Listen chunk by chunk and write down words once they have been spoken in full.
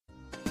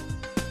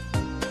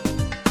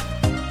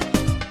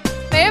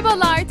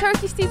Merhabalar,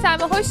 Turkish Tea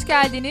Time'a hoş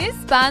geldiniz.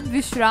 Ben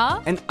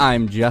Büşra. And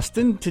I'm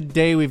Justin.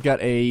 Today we've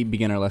got a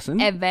beginner lesson.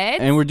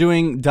 Evet. And we're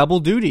doing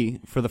double duty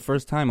for the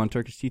first time on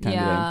Turkish Tea Time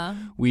today.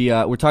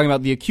 We're talking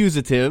about the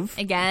accusative.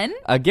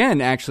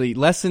 Again, actually,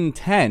 lesson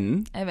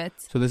 10. Evet.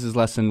 So this is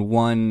lesson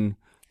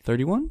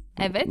 131?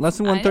 Evet.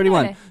 Lesson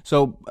 131.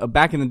 So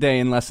back in the day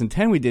in lesson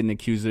 10 we did an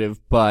accusative,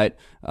 but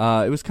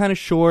it was kind of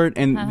short,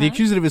 and the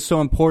accusative is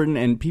so important,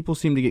 and people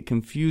seem to get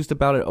confused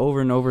about it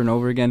over and over and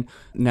over again.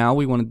 Now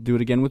we want to do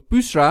it again with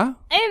Büşra.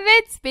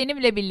 Evet,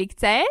 benimle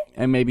birlikte.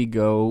 And maybe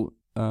go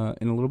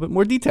in a little bit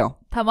more detail.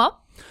 Tamam.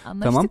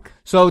 Anlaştık. Tamam.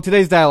 So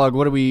today's dialogue,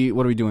 what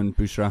are we doing,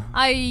 Büşra?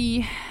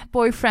 Ay,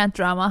 boyfriend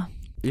drama.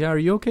 Yeah,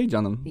 are you okay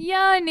canım?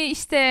 Yani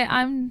işte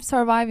I'm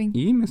surviving.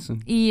 İyi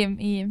misin?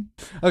 İyiyim.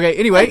 Okay,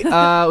 anyway,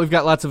 we've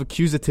got lots of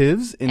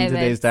accusatives in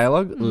today's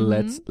dialogue.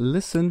 Let's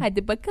listen.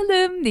 Hadi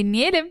bakalım,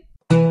 dinleyelim.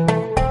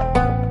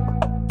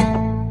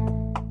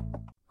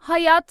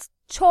 Hayat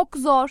çok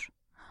zor.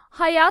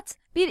 Hayat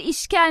bir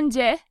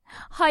işkence.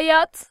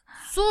 Hayat...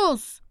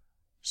 Sus!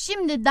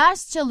 Şimdi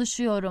ders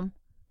çalışıyorum.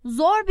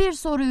 Zor bir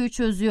soruyu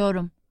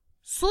çözüyorum.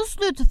 Sus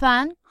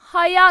lütfen.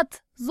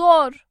 Hayat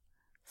zor.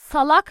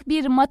 Salak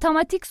bir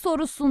matematik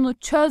sorusunu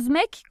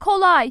çözmek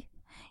kolay.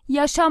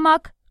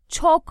 Yaşamak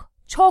çok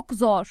çok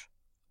zor.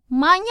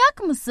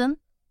 Manyak mısın?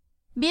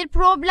 Bir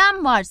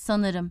problem var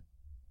sanırım.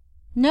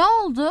 Ne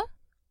oldu?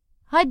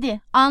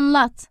 Hadi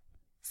anlat.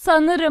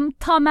 Sanırım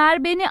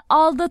Tamer beni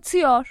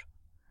aldatıyor.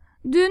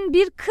 Dün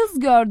bir kız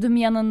gördüm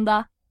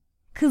yanında.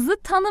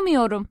 Kızı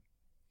tanımıyorum.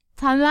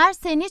 Tamer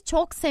seni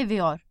çok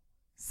seviyor.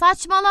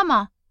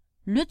 Saçmalama.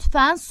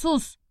 Lütfen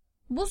sus.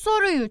 Bu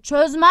soruyu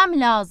çözmem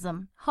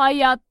lazım.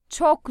 Hayat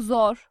çok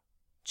zor.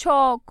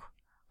 Çok.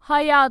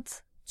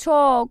 Hayat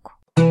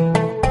çok.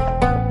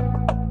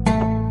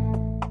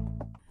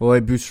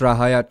 Oy Büşra,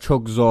 hayat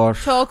çok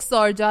zor. Çok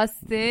zor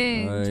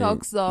Justin. Ay,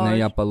 çok zor. Ne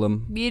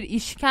yapalım? Bir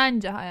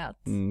işkence hayat.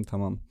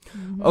 Tamam.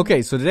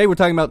 Okay, so today we're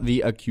talking about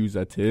the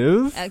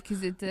accusative.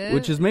 Accusative.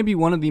 Which is maybe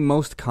one of the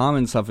most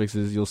common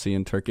suffixes you'll see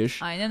in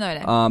Turkish. Aynen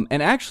öyle.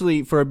 And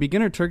actually, for a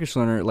beginner Turkish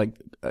learner, like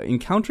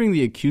encountering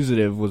the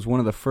accusative was one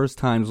of the first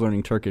times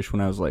learning Turkish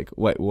when I was like,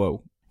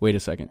 wait a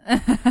second.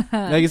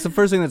 Like it's the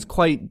first thing that's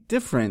quite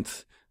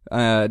different,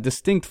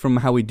 distinct from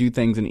how we do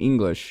things in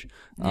English.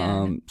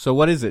 So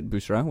what is it,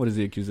 Büşra? What is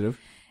the accusative?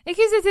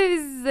 Accusative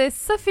is a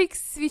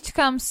suffix which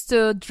comes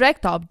to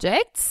direct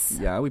objects.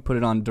 Yeah, we put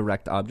it on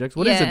direct objects.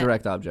 What is a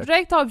direct object?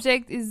 Direct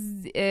object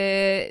is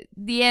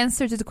the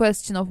answer to the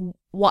question of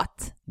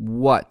what.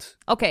 What?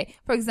 Okay,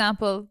 for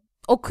example,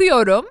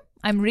 okuyorum.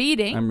 I'm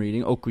reading.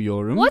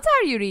 Okuyorum. What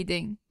are you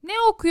reading? Ne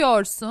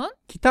okuyorsun?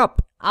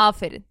 Kitap.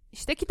 Aferin.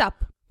 İşte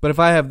kitap. But if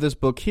I have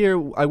this book here,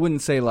 I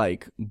wouldn't say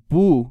like,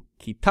 bu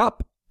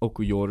kitap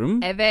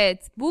okuyorum.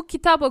 Evet, bu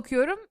kitap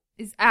okuyorum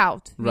is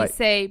out. Right. We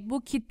say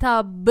bu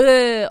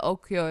kitabı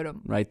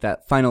okuyorum. Right,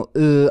 that final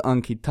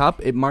on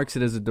kitap, it marks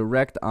it as a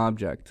direct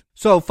object.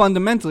 So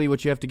fundamentally,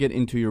 what you have to get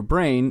into your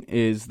brain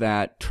is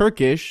that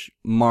Turkish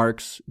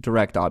marks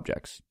direct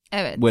objects.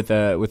 Evet. With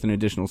an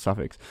additional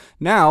suffix.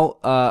 Now,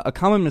 a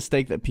common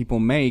mistake that people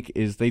make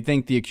is they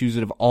think the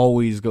accusative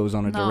always goes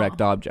on a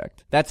direct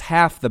object. That's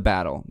half the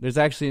battle. There's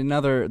actually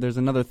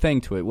another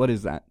thing to it. What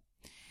is that?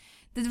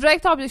 The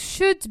direct object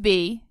should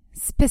be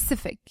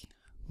specific.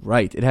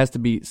 Right, it has to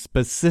be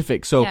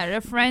specific. So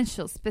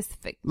referential,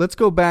 specific. Let's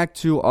go back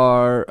to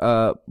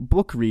our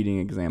book reading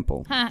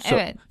example.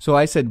 Evet. So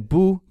I said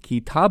bu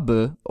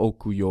kitabı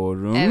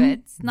okuyorum.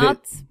 Evet, not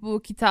bu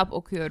kitap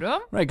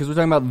okuyorum. Right, because we're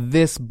talking about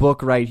this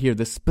book right here,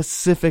 the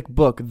specific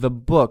book,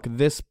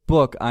 this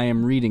book, I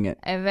am reading it.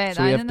 Evet,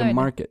 so we have to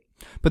mark it.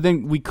 But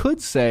then we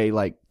could say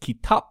like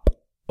kitap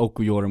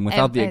okuyorum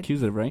without the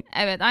accusative, right?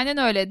 Evet, aynen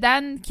öyle.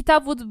 Then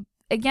kitap would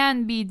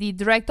again be the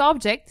direct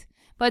object,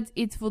 but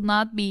it would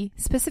not be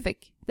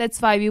specific.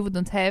 That's why we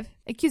wouldn't have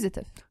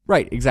accusative.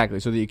 Right, exactly.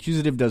 So the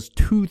accusative does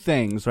two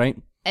things, right?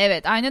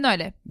 Evet, aynen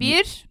öyle.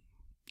 Bir,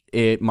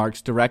 it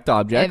marks direct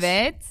objects.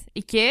 Evet.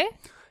 İki,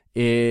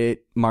 it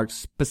marks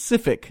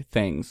specific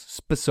things.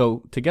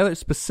 So together,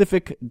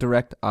 specific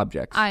direct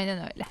objects. Aynen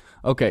öyle.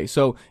 Okay,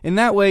 so in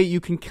that way,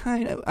 you can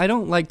kind of... I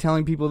don't like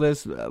telling people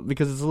this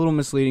because it's a little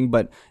misleading,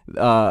 but...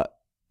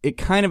 it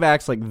kind of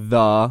acts like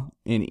the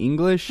in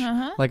English.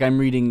 Like I'm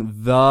reading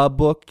the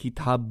book,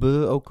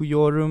 kitabı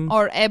okuyorum.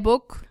 Or a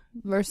book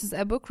versus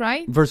a book,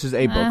 right? Versus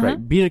a book, right?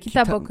 Bir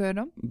kitap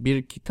okuyorum.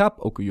 Bir kitap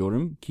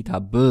okuyorum,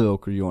 kitabı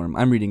okuyorum.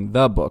 I'm reading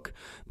the book.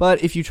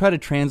 But if you try to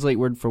translate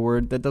word for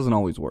word, that doesn't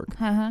always work.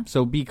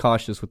 So be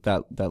cautious with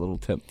that little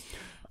tip.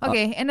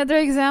 Okay, another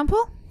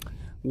example?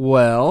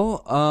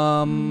 Well,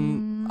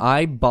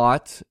 I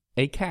bought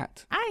a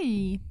cat.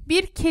 Ay,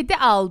 bir kedi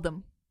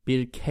aldım.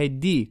 Bir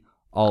kedi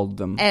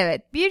aldım.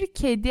 Evet, bir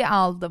kedi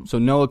aldım.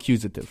 So no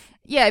accusative.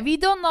 Yeah,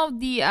 we don't know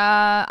the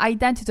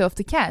identity of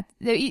the cat.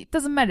 It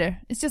doesn't matter.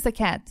 It's just a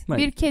cat. Right.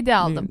 Bir kedi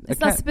aldım. A It's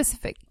cat. not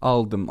specific.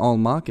 Aldım,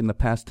 almak in the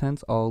past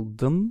tense.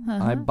 Aldım.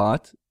 I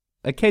bought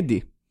a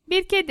kedi.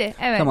 Bir kedi,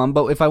 evet. Come on,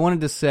 but if I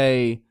wanted to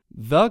say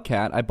the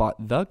cat, I bought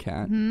the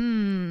cat.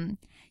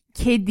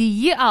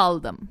 Kediyi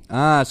aldım.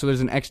 So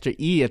there's an extra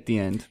E at the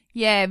end.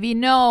 Yeah, we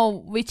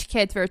know which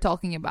cat we're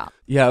talking about.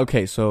 Yeah,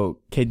 okay, so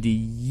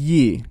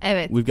kediyi.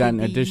 Evet. We've got an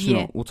kediyi.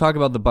 additional. We'll talk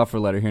about the buffer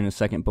letter here in a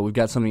second, but we've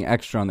got something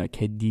extra on there.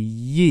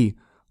 Kediyi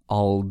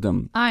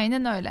aldım.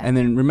 Aynen öyle. And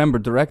then remember,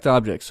 direct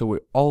object. So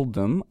we're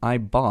aldım. I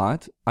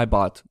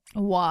bought.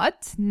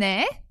 What?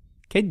 Ne?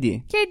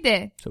 Kedi.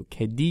 Kedi. So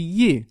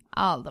kediyi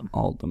Aldım.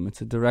 aldım.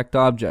 It's a direct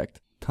object.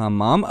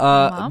 Tamam.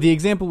 Tamam. The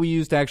example we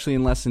used actually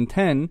in lesson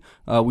 10,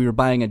 we were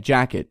buying a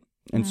jacket.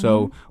 And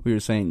so we were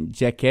saying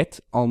ceket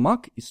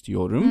almak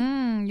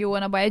istiyorum. You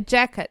want to buy a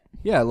jacket.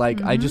 Yeah,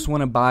 like I just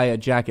want to buy a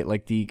jacket,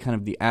 like the kind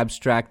of the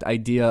abstract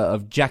idea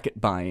of jacket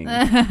buying.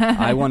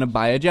 I want to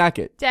buy a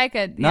jacket.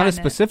 Jacket. Not a yani.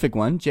 specific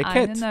one,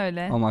 ceket Aynen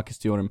öyle. almak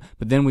istiyorum.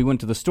 But then we went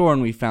to the store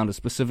and we found a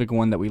specific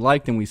one that we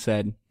liked and we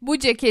said, Bu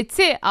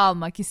ceketi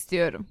almak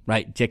istiyorum.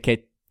 right,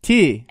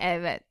 ceketi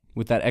Evet.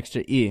 with that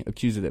extra e,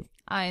 accusative.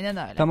 Aynen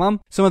öyle. Tamam.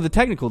 Some of the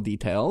technical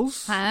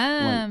details.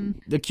 Like,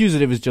 the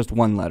accusative is just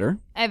one letter.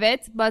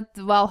 Evet, but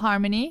vowel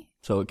harmony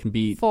So it can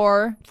be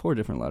for four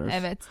different letters.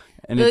 evet.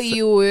 And I, it's,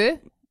 U, Ü.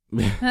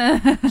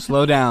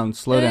 slow down.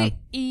 I,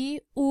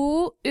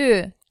 U,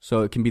 Ü.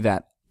 So it can be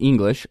that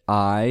English,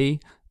 I,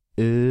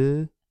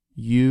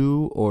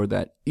 you, or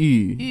that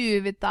ü.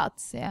 Ü with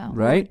dots, yeah.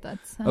 Right?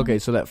 Dots, Okay,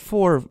 so that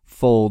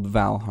four-fold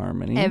vowel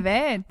harmony.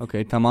 Evet.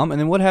 Okay, tamam. And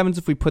then what happens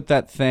if we put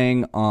that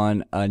thing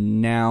on a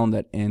noun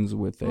that ends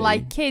with a...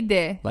 Like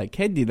kedi. Like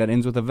kedi, that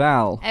ends with a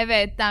vowel.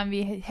 Evet, then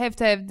we have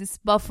to have this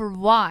buffer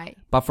Y.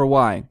 Buffer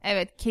Y.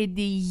 Evet,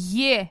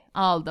 kediyi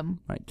aldım.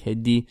 Right,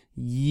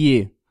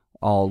 kediyi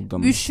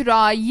aldım.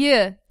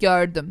 Büşra'yı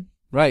gördüm.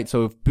 Right,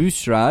 so if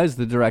Busra is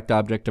the direct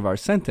object of our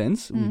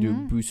sentence, we do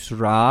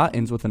Busra,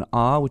 ends with an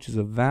A, which is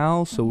a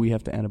vowel, so we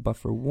have to add a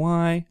buffer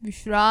Y.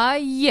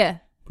 Büşra'yı.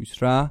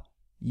 Busra,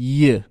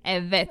 y.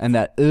 Evet. And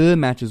that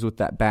matches with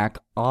that back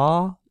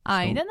A.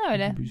 Aynen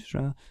öyle.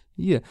 Busra,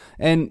 yeah.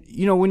 And,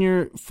 you know, when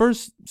you're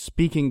first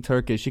speaking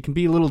Turkish, it can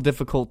be a little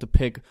difficult to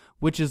pick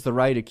which is the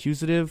right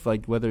accusative,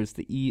 like whether it's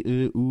the I,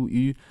 U,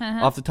 Ü,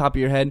 off the top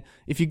of your head.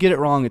 If you get it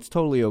wrong, it's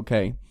totally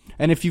okay.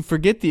 And if you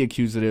forget the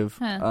accusative,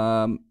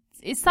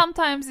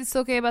 Sometimes it's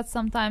okay, but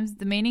sometimes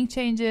the meaning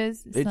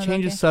changes. It's it not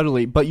changes okay.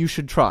 subtly, but you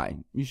should try.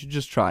 You should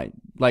just try.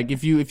 Like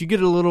if you get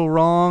it a little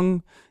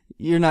wrong,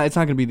 it's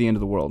not going to be the end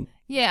of the world.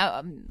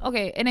 Yeah,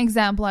 okay. An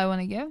example I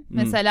want to give.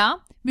 Mesela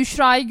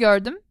Büşra'yı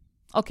gördüm.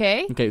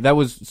 Okay. Okay,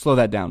 slow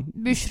that down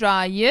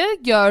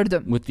Büşra'yı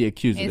gördüm. with the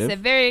accusative. It's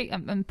a very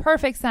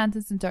perfect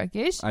sentence in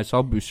Turkish. I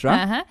saw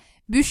Busra.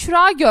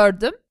 Büşra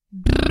gördüm.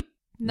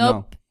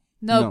 Nope.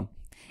 No.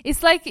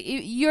 It's like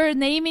you're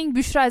naming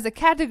Büşra as a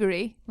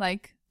category.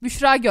 Like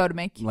Büşra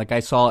görmek. Like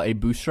I saw a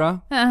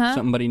Busra,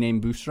 somebody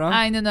named Busra.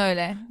 Aynen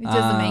öyle. It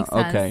doesn't make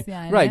sense. Okay.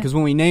 Yani. Right, because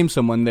when we name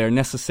someone, they're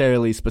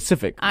necessarily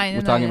specific. Aynen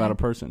We're talking öyle. about a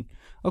person.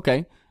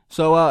 Okay.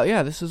 So,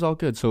 yeah, this is all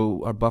good.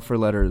 So our buffer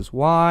letter is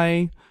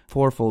Y,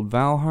 four-fold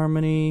vowel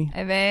harmony,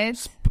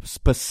 Evet.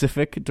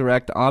 specific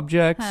direct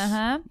objects.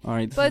 All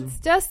right. But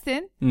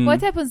Justin,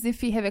 what happens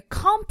if we have a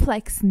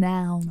complex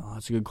noun? Oh,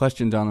 that's a good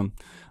question, Donham.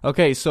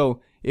 Okay,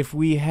 so if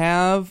we're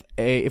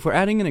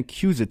adding an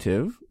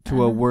accusative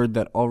to a word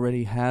that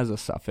already has a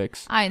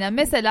suffix. Aynen.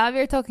 Mesela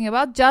we're talking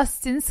about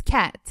Justin's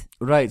cat.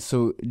 Right,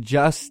 so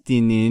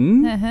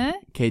Justin'in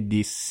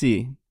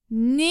kedisi.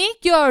 Ni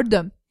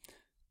gördüm.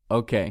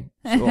 Okay,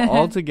 so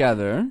all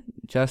together,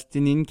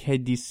 Justin'in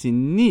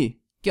kedisini.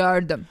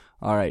 Gördüm.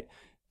 All right.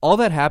 All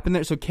that happened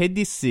there, so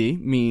kedisi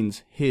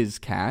means his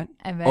cat.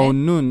 Evet.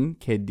 Onun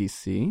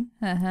kedisi,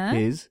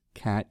 his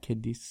cat,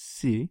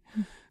 kedisi.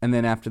 And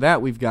then after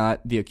that, we've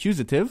got the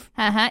accusative.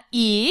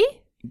 I.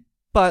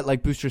 But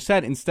like Booster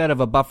said, instead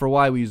of a buffer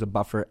Y, we use a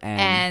buffer N.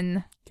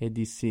 N.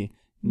 Kedisi.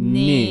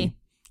 Ni.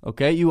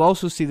 Okay, you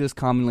also see this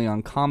commonly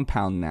on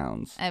compound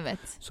nouns. Evet.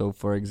 So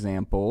for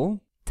example...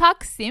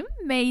 Taksim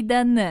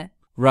meydanı.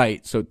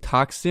 Right, so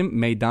Taksim,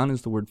 meydan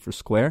is the word for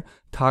square.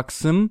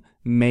 Taksim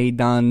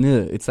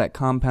meydanı. It's that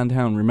compound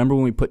noun. Remember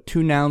when we put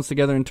two nouns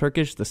together in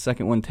Turkish, the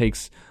second one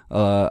takes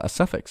a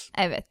suffix.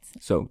 Evet.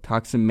 So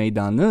Taksim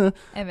meydanı.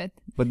 Evet.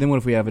 But then what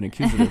if we have an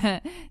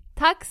accusative?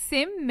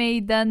 Taksim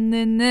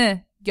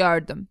meydanını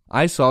gördüm.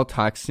 I saw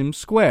Taksim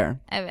Square.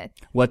 Evet.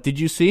 What did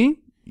you see?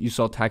 You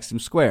saw Taksim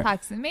Square.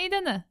 Taksim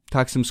meydanı.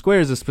 Taksim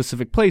Square is a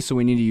specific place, so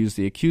we need to use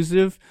the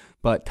accusative.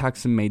 But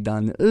Taksim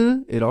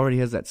meydanı, it already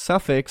has that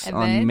suffix Evet.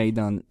 on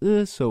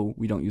meydanı, so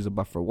we don't use a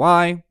buffer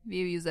Y. We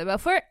use a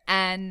buffer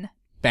N.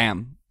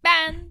 Bam.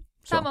 Ben.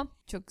 So. Tamam.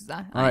 Çok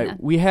güzel. All Aynen. right,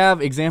 we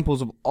have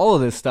examples of all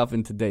of this stuff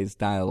in today's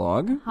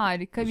dialogue.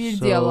 Harika bir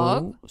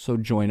diyalog. So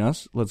join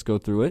us. Let's go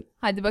through it.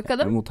 Hadi And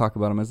bakalım. we'll talk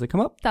about them as they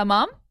come up.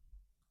 Tamam.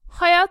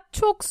 Hayat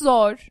çok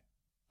zor.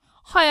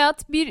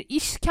 Hayat bir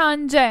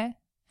işkence.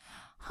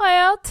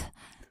 Hayat.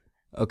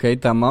 Okay,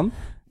 tamam.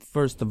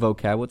 First, the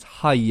vocab. What's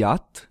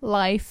hayat?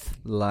 Life.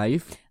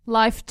 Life.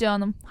 Life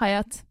canım.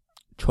 Hayat.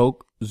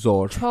 Çok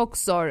zor. Çok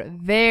zor.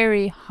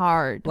 Very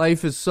hard.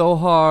 Life is so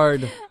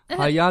hard.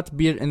 Hayat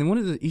bir... And then what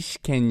is it?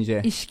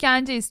 İşkence.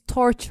 İşkence is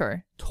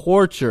torture.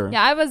 Torture.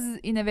 Yeah, I was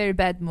in a very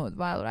bad mood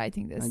while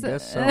writing this. I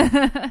guess so.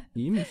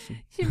 İyi misin?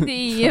 Şimdi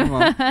iyiyim.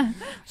 Tamam.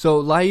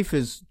 So life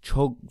is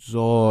çok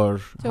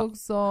zor. Çok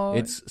zor.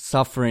 It's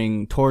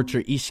suffering,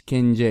 torture,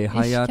 işkence,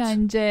 hayat.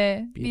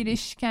 İşkence, bir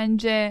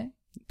işkence.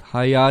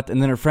 Hayat,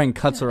 and then her friend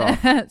cuts her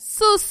off.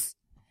 Sus.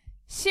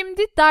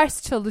 Şimdi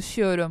ders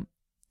çalışıyorum.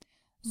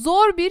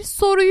 Zor bir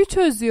soruyu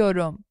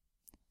çözüyorum.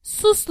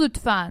 Sus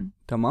lütfen.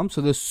 Tamam,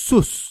 so the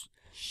sus.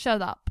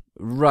 Shut up.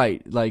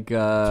 Right, like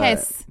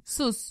Kes.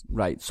 Sus.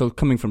 right. So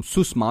coming from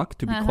susmak,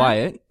 to be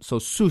quiet. So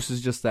sus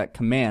is just that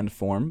command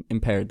form,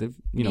 imperative.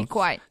 You know, Be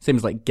quiet. Same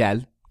as like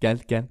gel,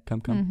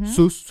 come.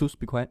 Sus,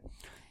 be quiet.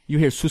 You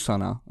hear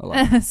susana a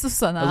lot.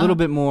 Susana. A little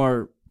bit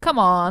more Come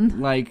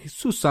on. like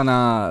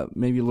susana,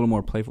 maybe a little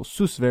more playful.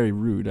 Sus very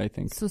rude, I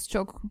think. Sus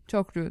çok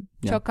rude.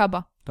 Yeah. Çok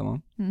kaba.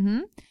 Tamam.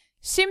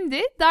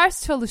 Şimdi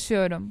ders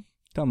çalışıyorum.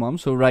 Tamam.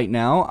 So right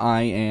now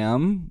I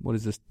am, what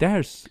is this?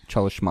 Ders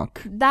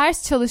çalışmak.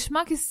 Ders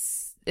çalışmak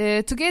is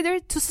together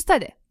to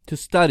study. To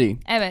study.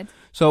 Evet.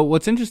 So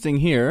what's interesting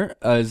here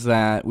is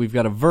that we've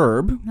got a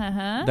verb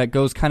that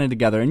goes kind of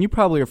together, and you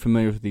probably are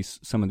familiar with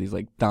some of these,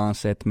 like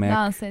dans etmek,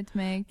 Dans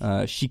etmek.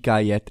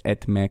 şikayet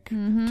etmek,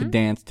 to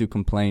dance, to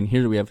complain.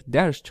 Here we have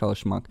ders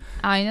çalışmak.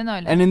 Aynen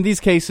öyle. And in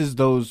these cases,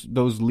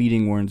 those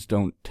leading words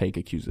don't take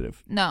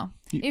accusative. No.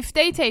 If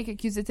they take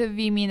accusative,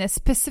 we mean a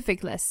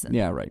specific lesson.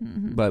 Yeah, right.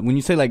 But when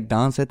you say like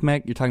dans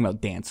etmek, you're talking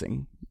about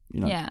dancing.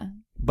 You know? Yeah.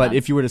 But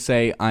if you were to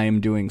say I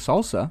am doing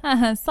salsa,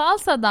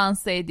 Salsa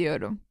dans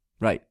ediyorum.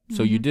 right?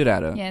 So you did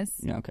add a Yes.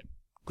 Yeah. Okay.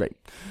 Great.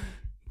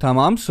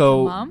 Tamam.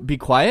 So Tamam. be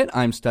quiet.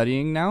 I'm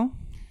studying now.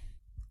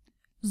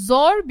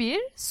 Zor bir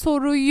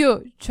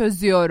soruyu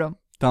çözüyorum.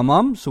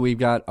 Tamam. So we've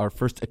got our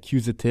first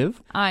accusative.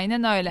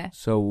 Aynen öyle.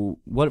 So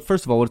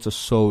first of all, what's a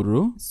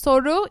soru?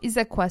 Soru is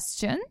a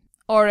question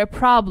or a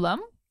problem.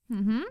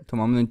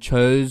 Tamam. Then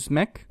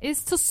çözmek.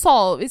 Is to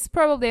solve. It's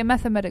probably a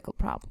mathematical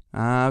problem.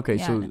 Ah, okay.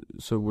 Yani.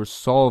 So we're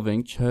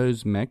solving.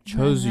 Çözmek.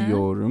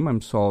 Çözüyorum.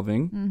 I'm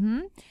solving.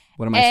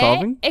 What am I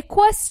solving? A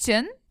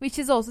question which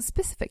is also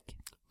specific.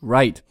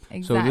 Right.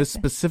 Exactly. So this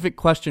specific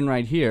question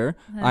right here,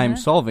 I'm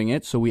solving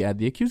it. So we add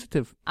the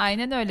accusative.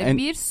 Aynen öyle. And-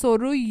 Bir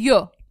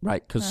soruyu.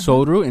 Right. Because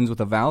soru ends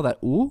with a vowel, that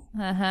u.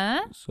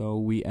 Hı-hı.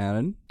 So we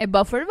add. A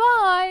buffer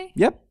Y.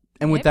 Yep.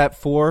 And with Yep. that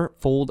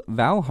four-fold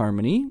vowel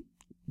harmony,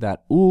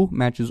 that u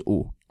matches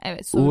u.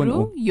 Evet, U and u.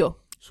 soruyu.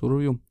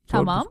 Soruyu.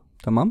 Tamam.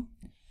 Tamam.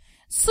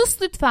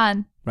 Sus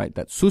lütfen. Right.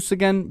 That sus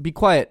again. Be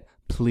quiet.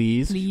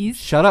 Please. Please.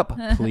 Shut up.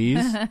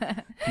 Please.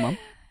 Tamam.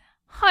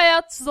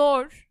 Hayat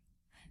zor.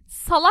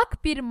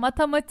 Salak bir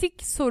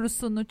matematik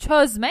sorusunu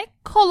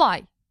çözmek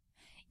kolay.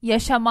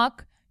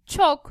 Yaşamak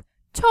çok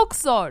çok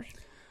zor.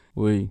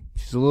 Uy.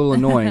 She's a little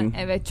annoying.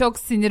 Evet, çok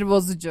sinir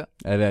bozucu.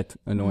 Evet.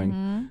 Annoying.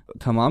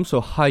 Tamam.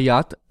 So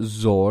hayat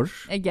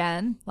zor.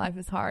 Again, life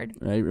is hard.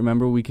 Right.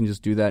 Remember, we can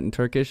just do that in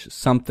Turkish.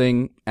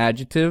 Something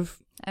adjective.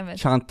 Evet.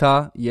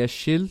 Çanta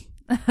yeşil.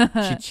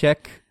 Çiçek.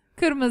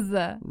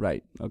 Kırmızı.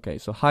 Right. Okay.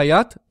 So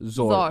hayat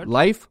zor.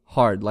 Zor. Life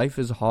hard.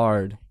 Life is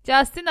hard.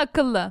 Justin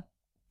akıllı.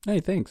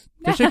 Hey, thanks.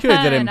 Teşekkür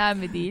ederim.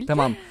 Önemli değil.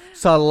 Tamam.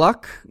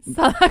 Salak.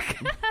 Salak.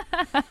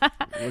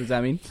 What does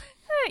that mean?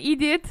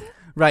 Idiot.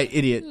 Right,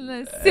 idiot.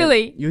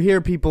 Silly. You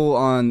hear people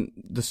on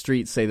the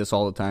street say this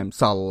all the time.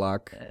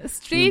 Salak.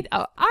 Street.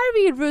 Oh, are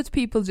we rude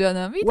people,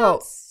 Jonah? We Well,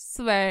 don't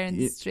swear in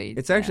the street.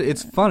 It's actually,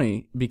 it's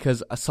funny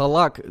because a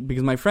salak,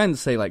 because my friends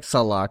say like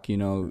salak, you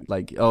know,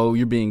 like, oh,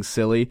 you're being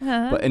silly.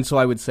 But, and so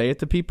I would say it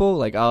to people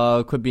like,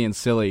 oh, quit being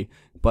silly.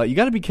 But you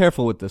got to be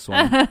careful with this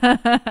one.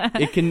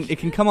 It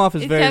can come off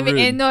as It very can be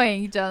rude.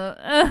 annoying,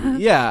 Jonah.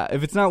 Yeah,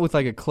 if it's not with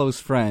like a close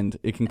friend,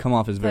 it can come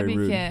off as very Tabii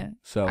rude. ki.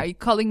 So Are you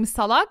calling me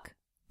salak?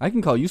 I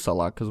can call you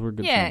salak because we're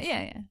good friends.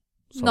 Yeah.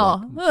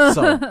 Salak. No.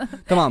 So,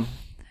 tamam.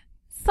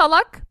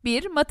 Salak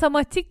bir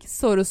matematik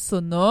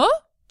sorusunu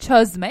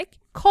çözmek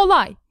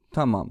kolay.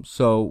 Tamam.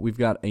 So we've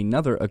got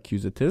another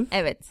accusative.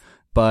 Evet.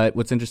 But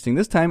what's interesting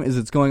this time is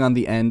it's going on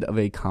the end of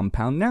a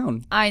compound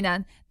noun.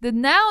 Aynen. The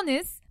noun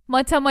is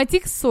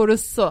matematik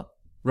sorusu.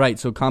 Right.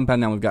 So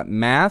compound noun, we've got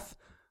math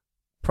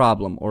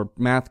problem or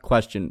math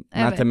question.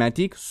 Evet.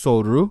 Matematik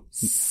soru.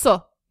 Su.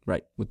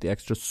 Right. With the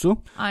extra su.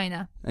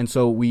 Aynen. And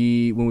so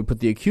when we put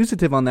the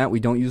accusative on that, we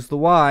don't use the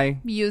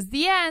Y. We use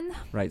the N.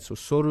 Right. So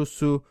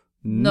sorusu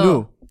No.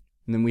 nu.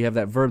 And then we have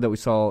that verb that we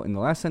saw in the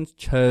last sentence.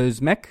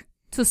 Çözmek.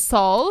 To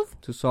solve.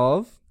 To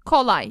solve.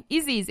 Kolay.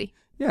 Is easy.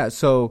 Yeah.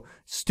 So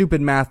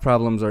stupid math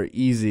problems are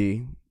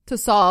easy. To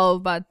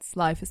solve, but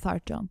life is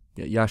hard, John.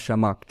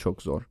 Yaşamak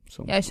çok zor.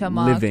 So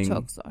Yaşamak living,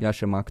 çok zor.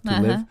 Yaşamak, to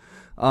Uh-huh. live.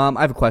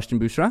 I have a question,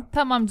 Bushra.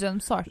 Tamam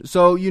canım, sor.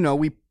 So,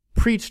 we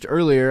preached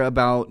earlier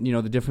about,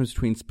 the difference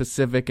between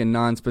specific and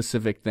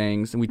non-specific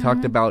things. And we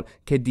talked about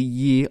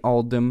kediyi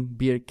aldım,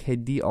 bir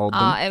kedi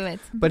aldım. Evet.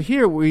 But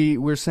here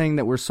we're saying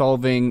that we're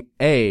solving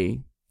a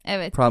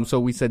Evet. problem. So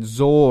we said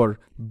zor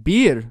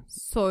bir.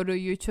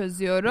 Soruyu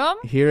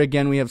çözüyorum. Here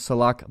again we have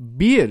salak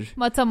bir.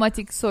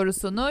 Matematik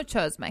sorusunu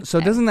çözmek. So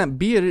doesn't that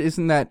bir,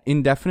 isn't that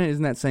indefinite?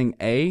 Isn't that saying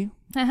a?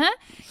 Hı hı.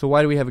 So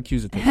why do we have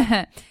accusative?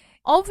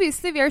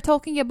 Obviously, we are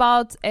talking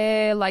about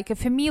like a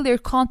familiar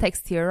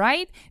context here,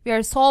 right? We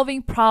are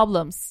solving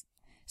problems.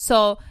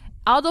 So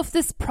out of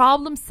this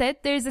problem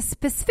set, there's a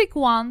specific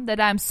one that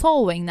I'm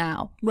solving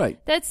now. Right.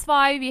 That's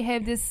why we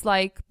have this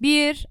like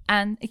bir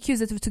and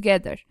accusative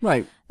together.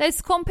 Right.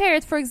 Let's compare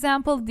it, for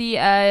example, the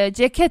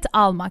ceket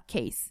almak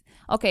case.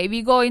 Okay,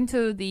 we go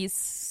into the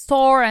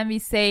store and we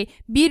say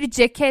bir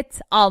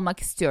ceket almak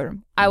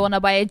istiyorum. I want to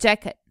buy a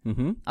jacket.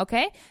 Mm-hmm.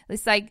 Okay?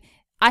 It's like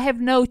I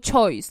have no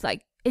choice,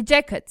 like a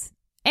jacket,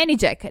 any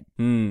jacket.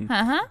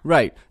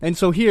 Right. And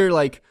so here,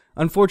 like,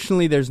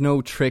 unfortunately, there's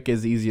no trick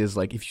as easy as,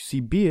 like, if you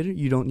see bir,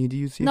 you don't need to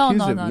use the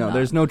accusative. No.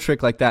 There's no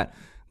trick like that.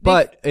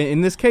 But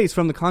in this case,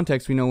 from the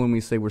context, we know when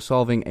we say we're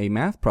solving a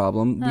math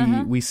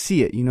problem, we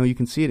see it. You know, you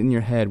can see it in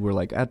your head. We're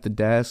like at the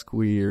desk,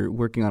 we're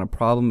working on a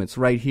problem. It's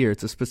right here.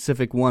 It's a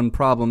specific one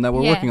problem that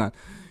we're working on.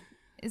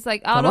 It's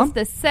like out of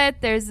the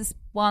set, there's this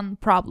one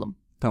problem.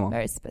 Tamam.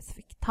 Very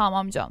specific.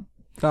 Tamam canım.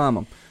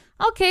 Tamam.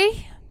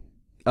 Okay.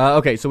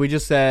 Okay, so we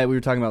just said we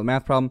were talking about the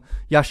math problem.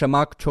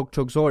 Yaşamak çok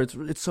çok zor.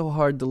 It's so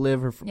hard to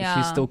live.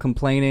 She's still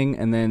complaining,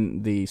 and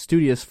then the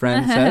studious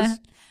friend says,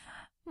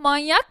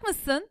 Manyak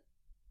mısın?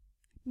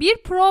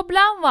 Bir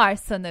problem var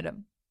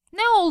sanırım.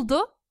 Ne oldu?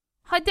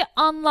 Hadi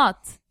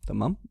anlat.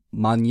 Tamam.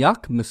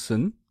 Manyak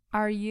mısın?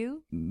 Are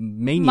you?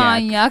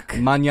 Maniac.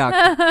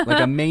 Manyak.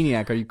 Like a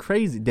maniac. Are you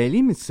crazy?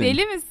 Deli misin?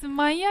 Deli misin?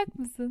 Manyak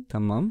mısın?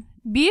 Tamam.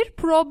 Bir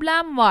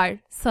problem var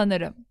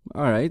sanırım.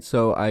 Alright,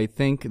 so I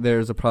think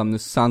there's a problem.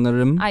 This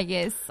sanırım.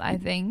 I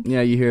think.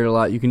 Yeah, you hear it a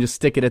lot. You can just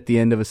stick it at the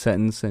end of a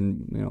sentence and,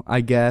 you know,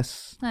 I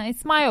guess.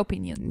 It's my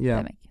opinion Yeah.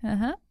 demek.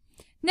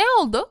 Ne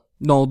oldu?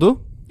 Ne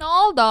oldu? Ne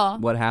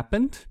oldu? What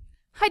happened?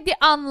 Hadi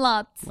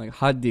anlat. Like,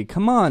 hadi,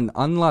 come on,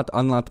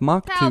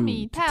 anlatmak, Tell to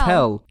me,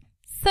 tell.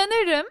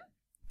 Sanırım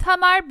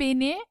Tamer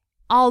beni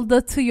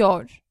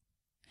aldatıyor.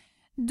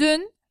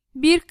 Dün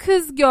bir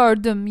kız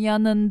gördüm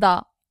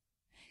yanında.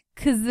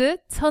 Kızı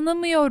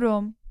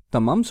tanımıyorum.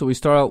 Tamam, so we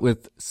start out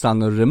with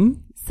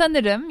sanırım.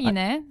 Sanırım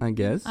yine. I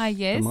guess.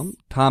 Tamam. I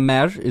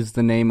Tamer is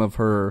the name of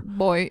her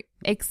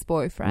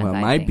ex-boyfriend. Well,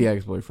 I might think. be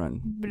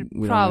ex-boyfriend. We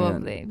don't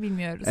Probably. know.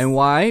 Bilmiyoruz. And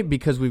why?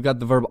 Because we've got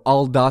the verb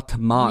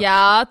aldatmak.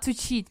 Ya, to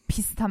cheat.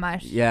 Pis Tamer.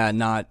 Yeah,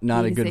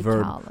 not a good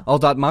verb. Gerizekalı.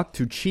 Aldatmak,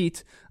 to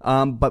cheat.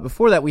 But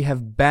before that, we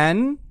have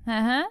ben,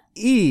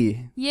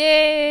 i.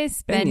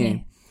 Yes,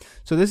 Benny.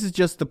 So this is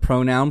just the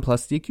pronoun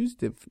plus the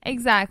accusative.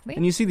 Exactly.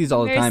 And you see these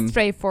all the time. Very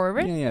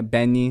straightforward. Yeah,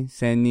 Benny,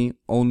 seni,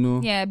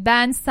 onu. Yeah,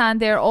 ben, sen,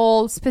 they're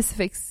all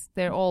specifics.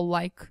 They're all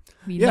like,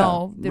 we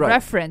know, the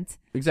referent.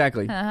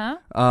 Exactly.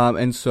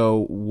 And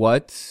so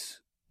what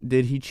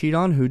did he cheat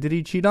on? Who did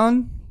he cheat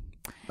on?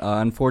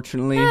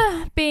 Unfortunately.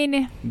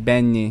 Beni.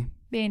 Benny.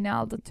 Beni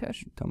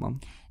aldatıyor. Tamam.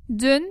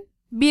 Dün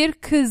bir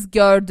kız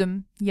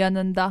gördüm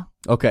yanında.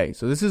 Okay,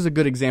 so this is a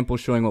good example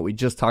showing what we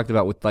just talked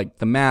about with like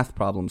the math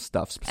problem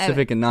stuff,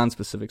 specific and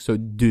non-specific. So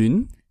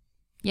dün.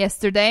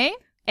 Yesterday,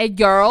 a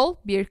girl,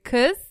 bir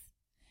kız,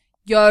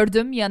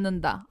 gördüm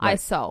yanında. Right. I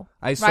saw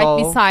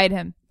right beside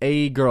him.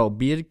 A girl,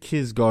 bir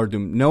kız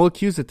gördüm. No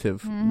accusative,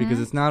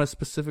 because it's not a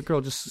specific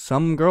girl, just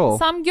some girl.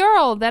 Some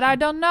girl that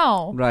I don't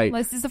know. Right.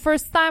 This is the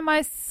first time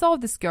I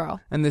saw this girl.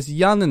 And this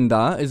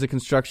yanında is a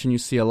construction you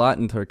see a lot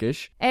in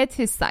Turkish. At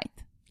his side.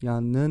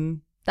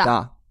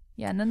 Yanında.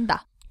 Yanında.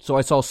 So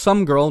I saw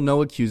some girl,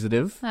 no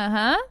accusative.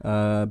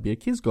 Bir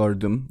kız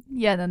gördüm.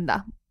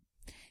 Yanında.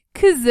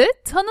 Kızı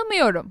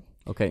tanımıyorum.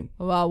 Okay.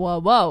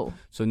 Wow.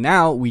 So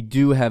now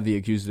we do have the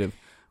accusative.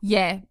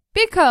 Yeah,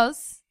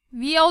 because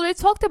we already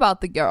talked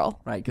about the girl.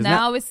 Right.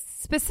 Now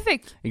it's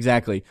specific.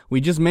 Exactly.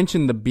 We just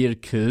mentioned the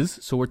bir kız,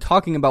 so we're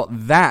talking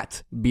about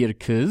that bir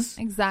kız.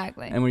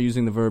 Exactly. And we're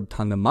using the verb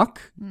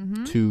tanımak,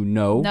 to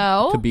know,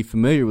 to be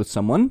familiar with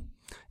someone.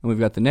 And we've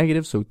got the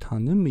negative, so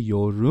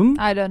tanımıyorum.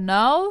 I don't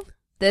know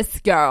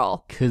this girl.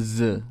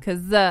 Kızı.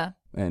 Kızı.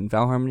 And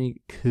vowel harmony,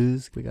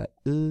 kız. We got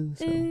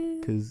so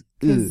kız.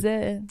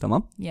 Kızı.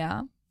 Tamam.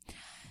 Yeah.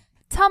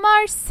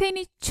 Tamer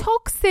seni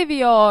çok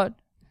seviyor.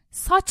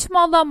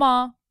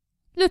 Saçmalama.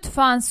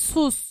 Lütfen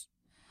sus.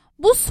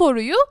 Bu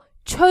soruyu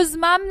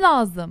çözmem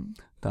lazım.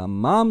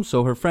 Tamam.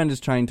 So her friend is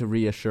trying to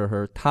reassure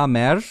her.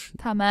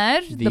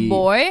 Tamer, the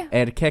boy.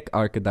 Erkek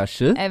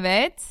arkadaşı.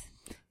 Evet.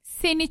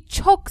 Seni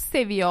çok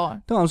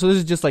seviyor. Tamam. So this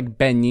is just like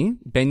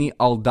Beni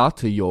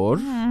aldatıyor.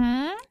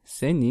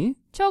 Seni.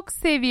 Çok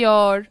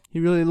seviyor. He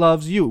really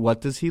loves you.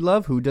 What does he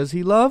love? Who does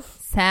he love?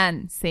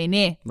 Sen,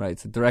 seni. Right.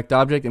 It's a direct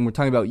object, and we're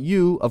talking about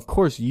you. Of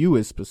course, you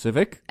is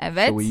specific.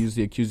 Evet. So we use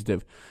the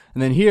accusative.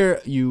 And then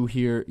here you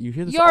hear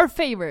this. Your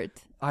favorite.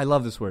 I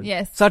love this word.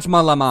 Yes.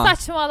 Saçmalama.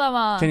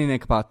 Saçmalama. Çeneni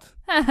kapat.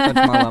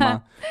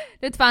 Saçmalama.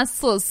 Lütfen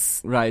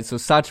sus. Right. So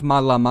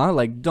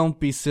saçmalama, like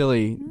don't be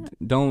silly.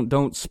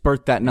 Don't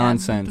spurt that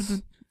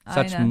nonsense.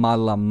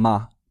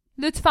 Saçmalama.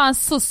 Lütfen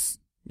sus.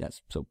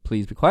 Yes. So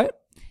please be quiet.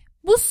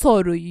 Bu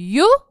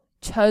soruyu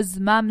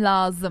çözmem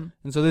lazım.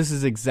 And so this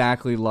is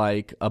exactly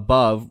like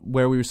above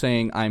where we were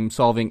saying I'm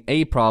solving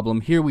a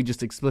problem. Here we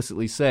just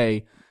explicitly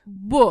say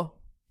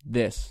bu.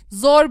 This.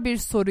 Zor bir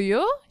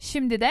soruyu,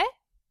 şimdi de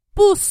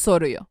bu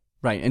soruyu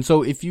Right. And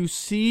so if you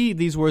see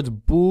these words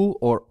bu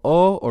or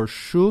o or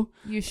şu,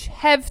 You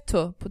have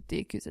to put the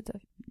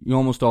accusative. you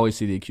almost always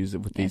see the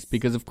accusative with these. Yes.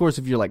 Because, of course,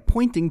 if you're like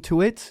pointing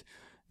to it,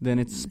 then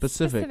it's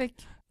specific.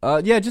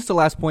 Just the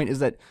last point is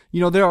that,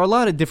 there are a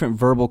lot of different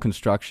verbal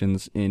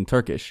constructions in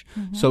Turkish.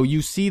 Mm-hmm. So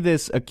you see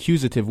this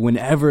accusative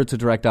whenever it's a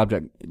direct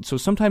object. So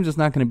sometimes it's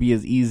not going to be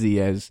as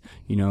easy as,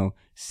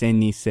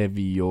 seni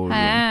seviyorum.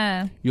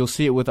 Ha. You'll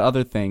see it with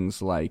other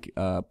things like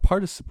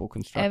participle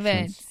constructions.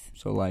 Evet.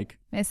 So like,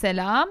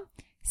 Mesela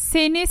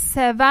seni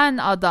seven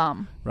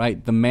adam.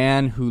 right, the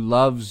man who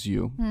loves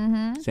you.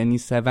 Mm-hmm. Seni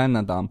seven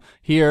adam.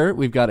 Here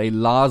we've got a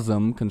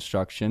lazım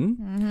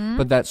construction,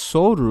 but that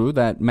soru,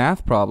 that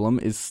math problem,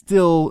 is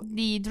still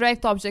The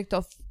direct object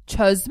of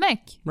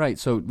çözmek. right.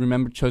 So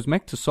remember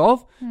çözmek, to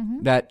solve.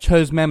 That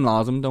çözmem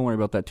lazım. Don't worry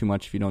about that too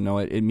much if you don't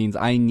know it. It means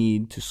I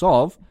need to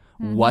solve.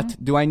 What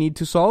do I need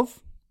to solve?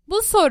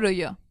 Bu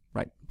soruyu.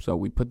 Right. So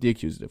we put the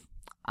accusative.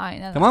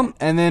 Aynen Tamam.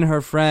 And then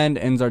her friend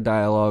ends our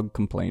dialogue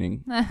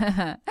complaining.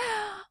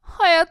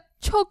 Hayat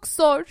çok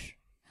zor.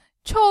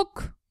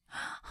 Çok.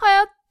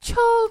 Hayat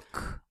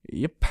çok.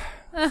 Yep.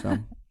 So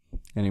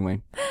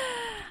anyway,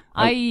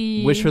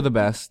 Ay. wish her the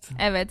best.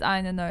 Evet,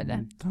 aynen öyle.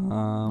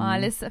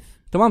 Maalesef.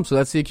 Tamam. So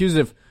that's the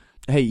accusative.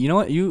 Hey, you know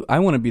what? I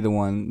want to be the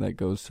one that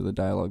goes to the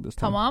dialogue this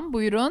time. Tamam,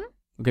 buyurun.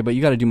 Okay, but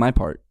you got to do my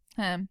part.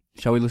 He.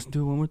 Shall we listen to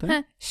it one more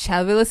time?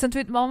 Shall we listen to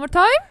it one more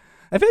time?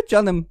 Evet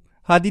canım.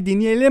 Hadi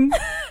dinleyelim.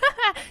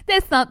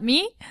 That's not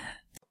me.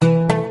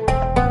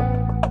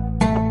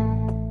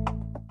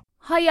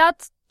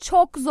 Hayat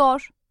çok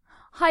zor.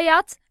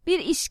 Hayat bir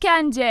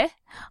işkence.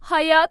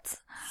 Hayat...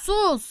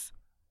 Sus.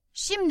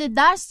 Şimdi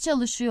ders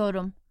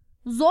çalışıyorum.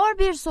 Zor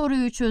bir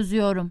soruyu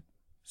çözüyorum.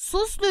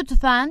 Sus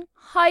lütfen.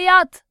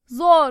 Hayat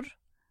zor.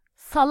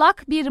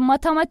 Salak bir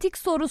matematik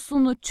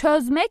sorusunu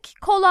çözmek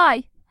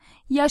kolay.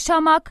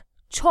 Yaşamak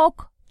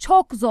çok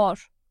çok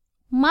zor.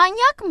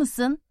 Manyak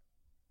mısın?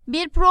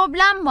 Bir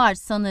problem var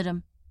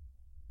sanırım.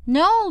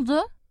 Ne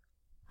oldu?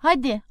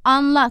 Hadi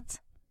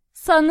anlat.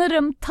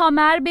 Sanırım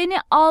Tamer beni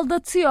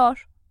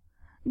aldatıyor.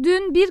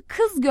 Dün bir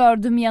kız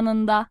gördüm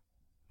yanında.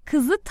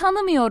 Kızı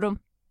tanımıyorum.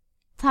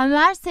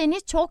 Tamer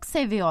seni çok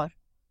seviyor.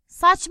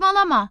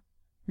 Saçmalama.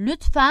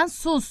 Lütfen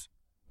sus.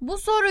 Bu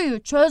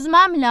soruyu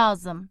çözmem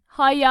lazım.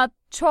 Hayat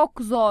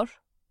çok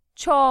zor.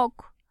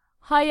 Çok.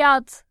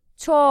 Hayat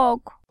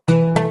çok.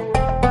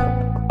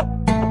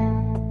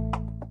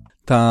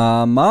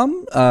 Tamam.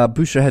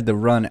 Bushra had to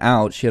run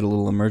out. She had a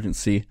little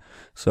emergency.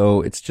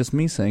 So it's just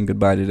me saying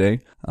goodbye today.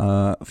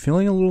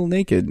 Feeling a little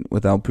naked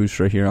without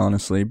Bushra here,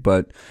 honestly.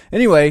 But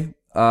anyway,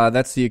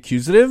 that's the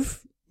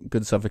accusative.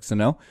 Good suffix to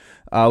know.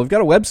 We've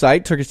got a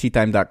website,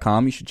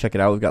 turkishteatime.com. You should check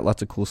it out. We've got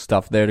lots of cool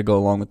stuff there to go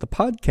along with the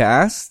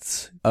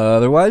podcasts.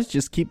 Otherwise,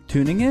 just keep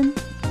tuning in.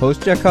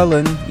 Hoşça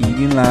kalın. İyi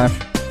günler.